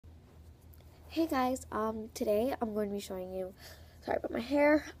Hey guys, today I'm going to be showing you, sorry about my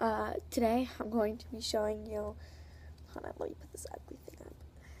hair, today I'm going to be showing you, hold on, let me put this ugly thing up.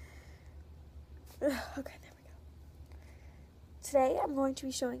 Okay, there we go. Today I'm going to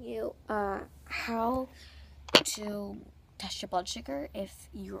be showing you, how to test your blood sugar if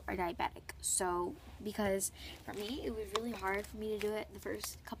you're a diabetic. So, because for me, it was really hard for me to do it the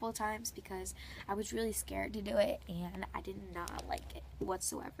first couple of times because I was really scared to do it and I did not like it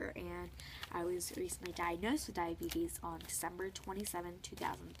whatsoever. And I was recently diagnosed with diabetes on December 27,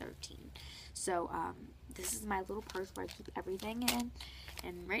 2013. So, this is my little purse where I keep everything in.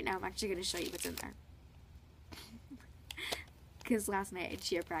 And right now, I'm actually going to show you what's in there. Because last night at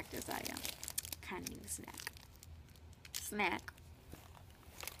cheer practice, I kind of need a snack.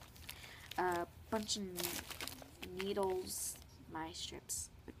 A bunch of needles, my strips,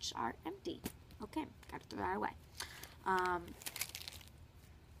 which are empty. Okay, gotta throw that away.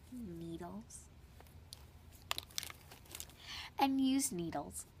 Needles. And used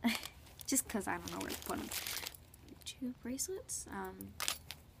needles. Just because I don't know where to put them. 2 bracelets.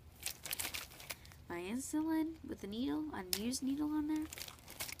 My insulin with a needle, unused needle on there.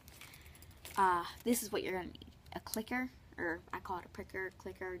 This is what you're gonna need. A clicker, or I call it a pricker,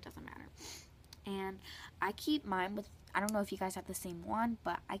 clicker, doesn't matter. And I keep mine with, I don't know if you guys have the same one,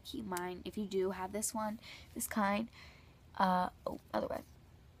 but I keep mine, if you do have this one, this kind, other way.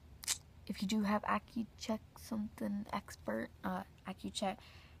 If you do have AccuCheck something expert, AccuCheck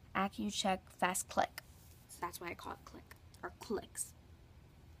Fast Click. So that's why I call it click, or clicks.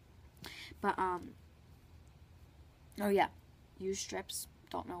 But, oh yeah, use strips,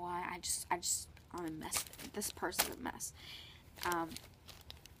 don't know why, I'm a mess. This purse is a mess.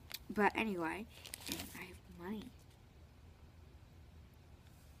 But anyway, and I have money.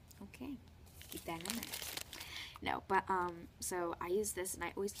 Okay, keep that in there. No, but, so I use this and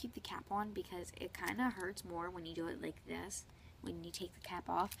I always keep the cap on because it kind of hurts more when you do it like this, when you take the cap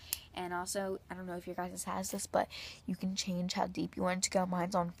off. And also, I don't know if your guys has this, but you can change how deep you want it to go.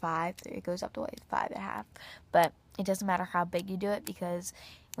 Mine's on 5. It goes up to like 5.5. But it doesn't matter how big you do it because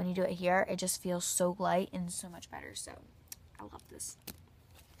when you do it here, it just feels so light and so much better. So, I love this.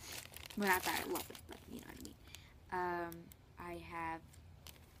 Well, not that I love it, but you know what I mean. I have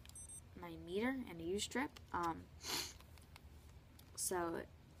my meter and a U-strip. So,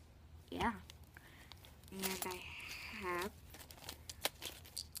 yeah. And I have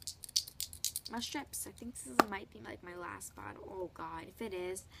my strips. I think this might be like my last bottle. Oh god, if it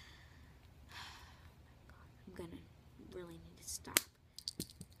is, I'm gonna really need to stop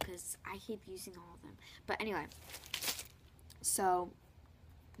because I keep using all of them. But anyway, so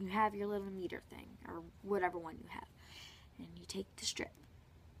you have your little meter thing or whatever one you have, and you take the strip,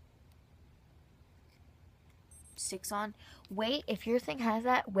 sticks on. Wait, if your thing has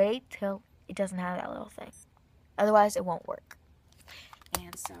that, wait till it doesn't have that little thing. Otherwise, it won't work.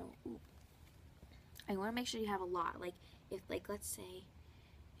 And so, I want to make sure you have a lot. Like, if, like, let's say,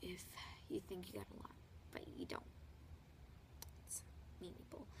 if you think you got a lot, but you don't. It's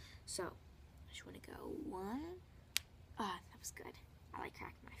meaningful. So, I just want to go 1. Ah, that was good. I like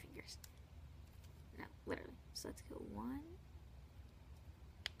cracking my fingers. No, literally. So, let's go 1.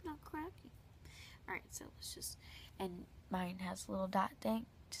 Not cracking. Alright, so let's just, and mine has a little dot thing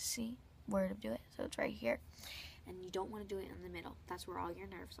to see where to do it. So, it's right here. And you don't want to do it in the middle. That's where all your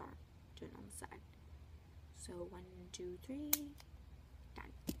nerves are. Do it on the side. So 1, 2, 3,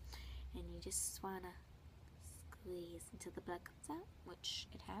 done. And you just wanna squeeze until the blood comes out, which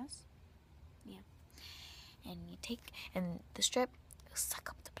it has. Yeah. And you take, and the strip will suck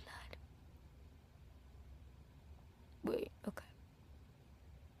up the blood. Wait, okay.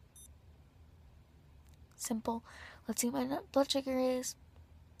 Simple. Let's see what my blood sugar is.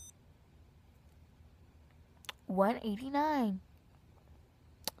 189.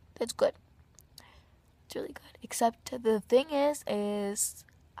 That's good. It's really good. Except the thing is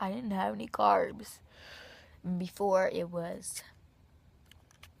I didn't have any carbs. Before it was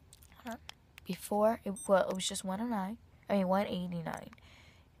it was just 109. I mean 189.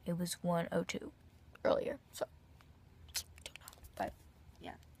 It was 102 earlier. So don't know. But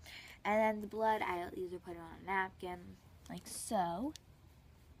yeah. And then the blood I'll either put it on a napkin like so.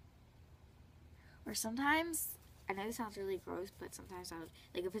 Or sometimes, I know this sounds really gross, but sometimes I'll,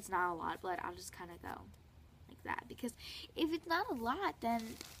 like, if it's not a lot of blood, I'll just kind of go like that. Because if it's not a lot,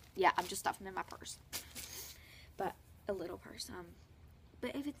 then, yeah, I'm just stuffing it in my purse. But, a little purse.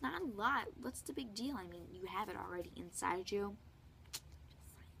 But if it's not a lot, what's the big deal? I mean, you have it already inside you.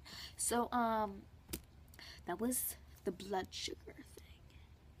 So, that was the blood sugar thing.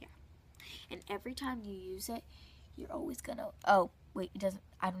 Yeah. And every time you use it, you're always gonna, oh, wait, it doesn't,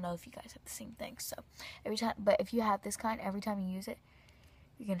 I don't know if you guys have the same thing. So every time, but if you have this kind, every time you use it,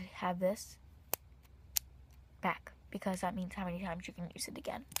 you're going to have this back, because that means how many times you can use it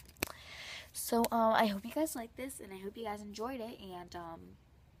again. So I hope you guys like this, and I hope you guys enjoyed it, and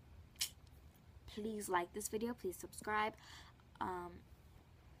please like this video, please subscribe.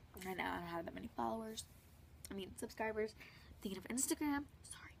 Right now I don't have that many subscribers. Thinking of Instagram,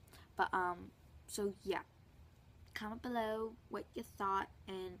 sorry. But so yeah, comment below what you thought,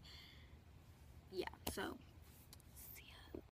 and yeah, so